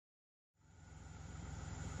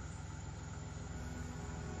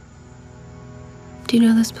Do you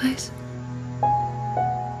know this place?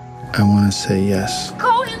 I want to say yes.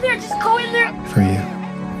 Go in there, just go in there. For you.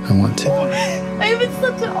 I want to. I haven't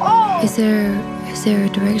slept at all. Is there a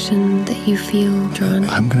direction that you feel drawn?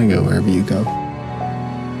 I'm gonna go wherever you go.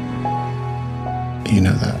 You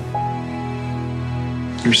know that.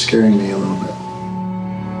 You're scaring me a little bit.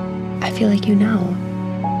 I feel like you know.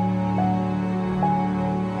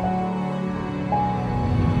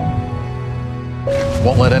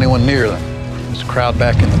 Won't let anyone near them. Just crowd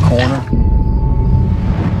back in the corner.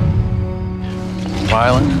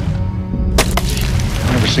 Violent.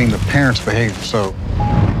 I've never seen the parents behave so.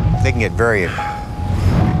 They can get very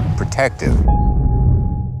protective.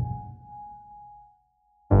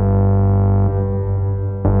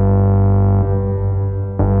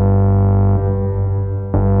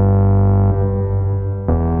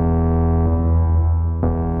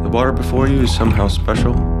 The water before you is somehow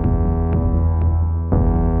special.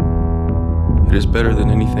 It is better than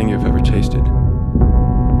anything you've ever tasted.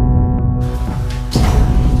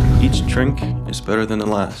 Each drink is better than the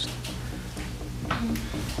last.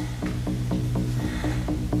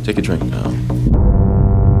 Take a drink now.